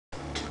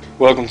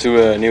Welcome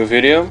to a new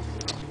video.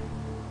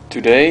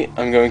 Today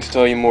I'm going to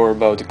tell you more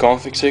about the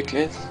convict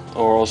cichlid,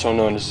 or also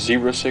known as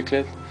zebra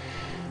cichlid,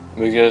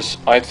 because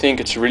I think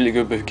it's a really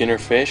good beginner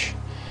fish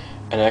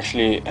and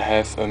actually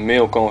have a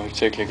male convict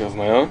cichlid of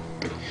my own.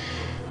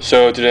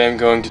 So today I'm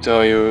going to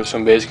tell you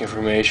some basic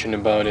information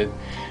about it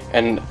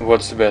and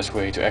what's the best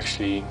way to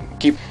actually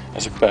keep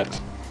as a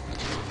pet.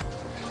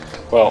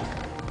 Well,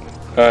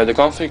 the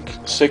convict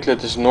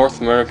cichlid is a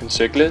North American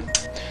cichlid.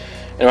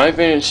 In my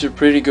opinion, it's a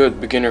pretty good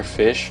beginner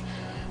fish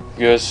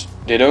because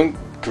they don't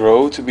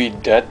grow to be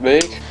that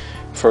big.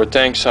 For a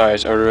tank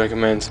size, I would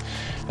recommend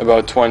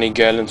about 20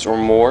 gallons or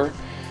more.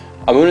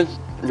 I wouldn't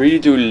really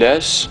do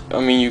less.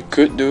 I mean, you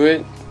could do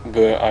it,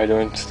 but I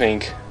don't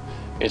think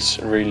it's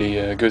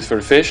really good for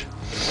the fish.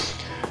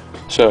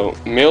 So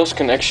males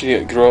can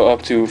actually grow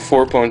up to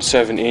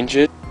 4.7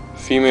 inches.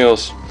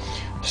 Females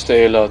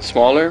stay a lot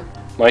smaller.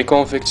 My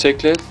convict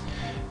cichlid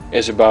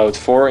is about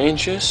 4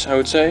 inches, I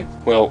would say.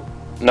 Well,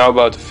 now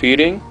about the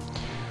feeding.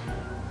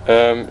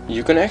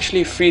 You can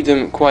actually feed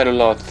them quite a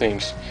lot of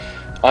things.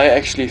 I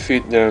actually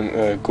feed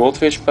them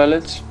goldfish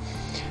pellets,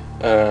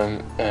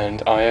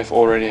 and I have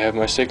already had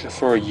my cichlid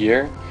for a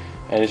year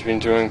and it's been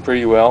doing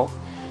pretty well.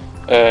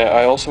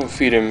 I also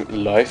feed him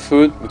live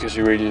food because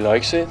he really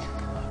likes it.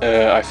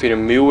 I feed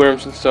him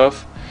mealworms and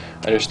stuff.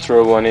 I just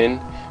throw one in,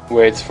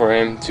 wait for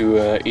him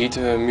to eat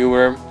a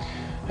mealworm,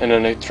 and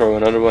then I throw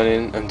another one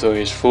in until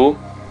he's full.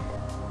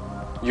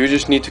 You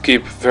just need to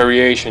keep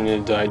variation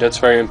in the diet. That's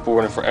very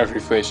important for every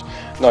fish,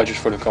 not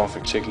just for the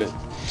convict cichlid.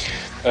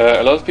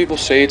 A lot of people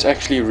say it's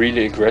actually a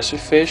really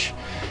aggressive fish,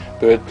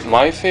 but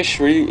my fish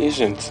really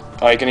isn't.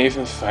 I can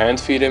even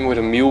hand feed him with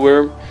a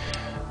mealworm,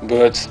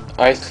 but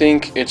I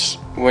think it's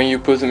when you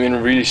put them in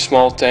a really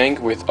small tank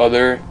with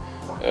other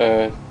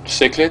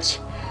cichlids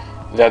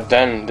that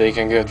then they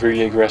can get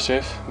really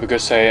aggressive,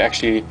 because they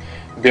actually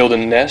build a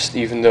nest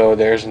even though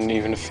there isn't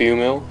even a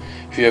female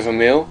if you have a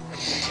male.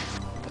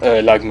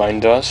 Like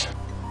mine does.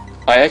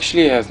 I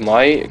actually have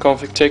my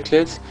convict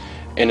cichlid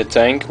in a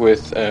tank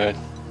with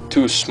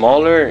two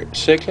smaller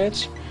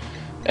cichlids,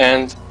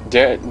 and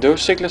those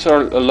cichlids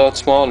are a lot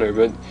smaller,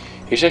 but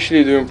he's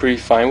actually doing pretty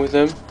fine with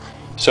them.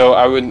 So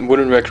I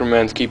wouldn't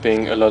recommend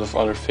keeping a lot of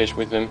other fish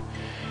with him.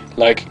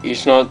 Like,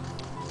 he's not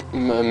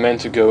meant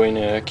to go in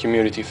a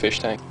community fish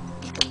tank.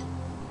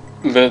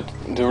 But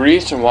the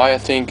reason why I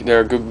think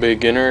they're good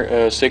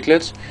beginner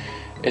cichlids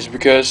is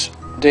because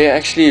they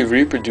actually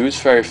reproduce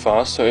very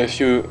fast. So if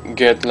you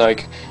get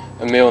like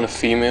a male and a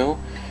female,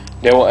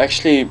 they will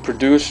actually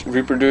reproduce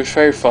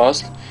very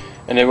fast,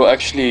 and they will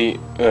actually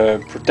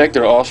protect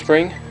their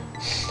offspring.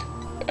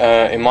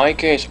 In my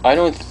case, I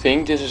don't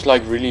think this is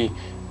like really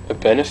a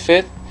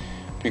benefit,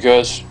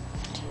 because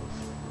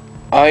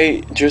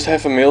I just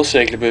have a male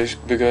cichlid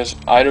because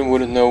I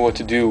wouldn't know what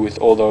to do with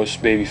all those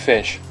baby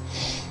fish,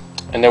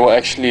 and they will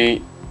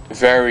actually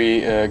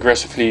very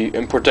aggressively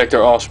protect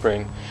their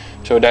offspring.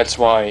 So that's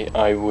why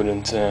I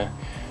wouldn't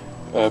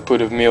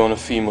put a male and a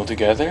female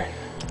together.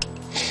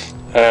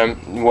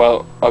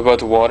 Well, about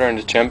the water and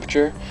the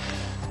temperature,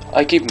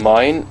 I keep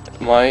my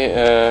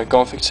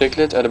convict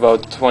cichlid at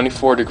about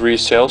 24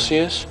 degrees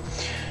Celsius.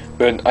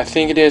 But I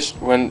think it is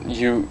when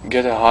you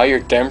get a higher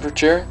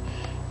temperature,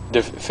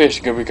 the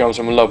fish becomes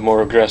a lot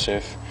more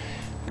aggressive.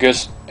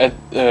 Because at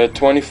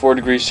 24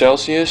 degrees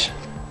Celsius,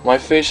 my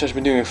fish has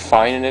been doing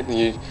fine in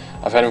it.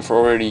 I've had him for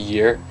already a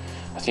year.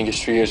 I think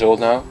he's 3 years old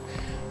now.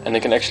 And they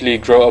can actually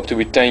grow up to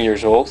be 10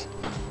 years old.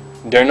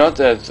 They're not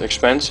that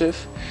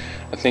expensive.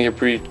 I think they're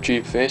pretty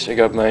cheap fish. I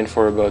got mine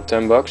for about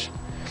 10 bucks.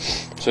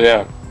 So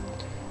yeah.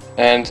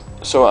 And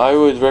so I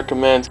would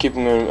recommend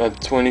keeping them at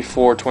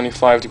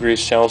 24-25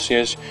 degrees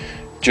Celsius,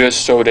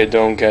 just so they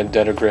don't get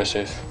that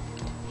aggressive.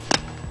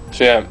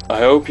 So yeah, I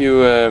hope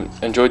you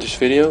enjoyed this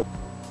video.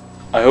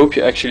 I hope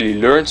you actually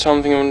learned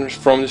something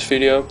from this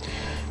video,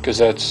 because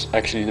that's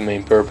actually the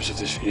main purpose of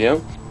this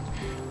video.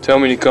 Tell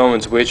me in the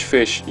comments which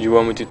fish you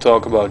want me to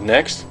talk about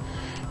next,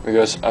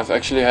 because I've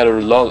actually had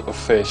a lot of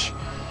fish,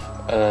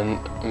 and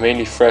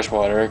mainly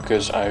freshwater,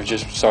 because I've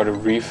just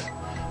started with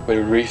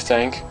a reef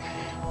tank.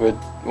 But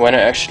when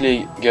I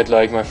actually get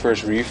like my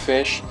first reef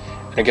fish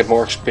and I get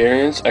more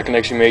experience, I can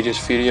actually make these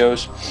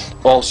videos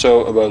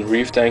also about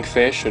reef tank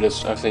fish.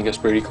 So I think that's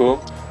pretty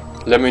cool.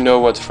 Let me know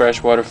what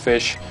freshwater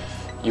fish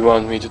you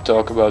want me to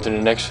talk about in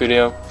the next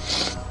video.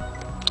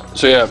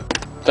 So yeah.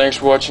 Thanks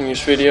for watching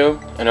this video,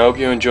 and I hope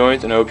you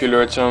enjoyed and I hope you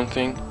learned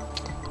something.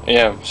 And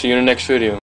yeah, see you in the next video.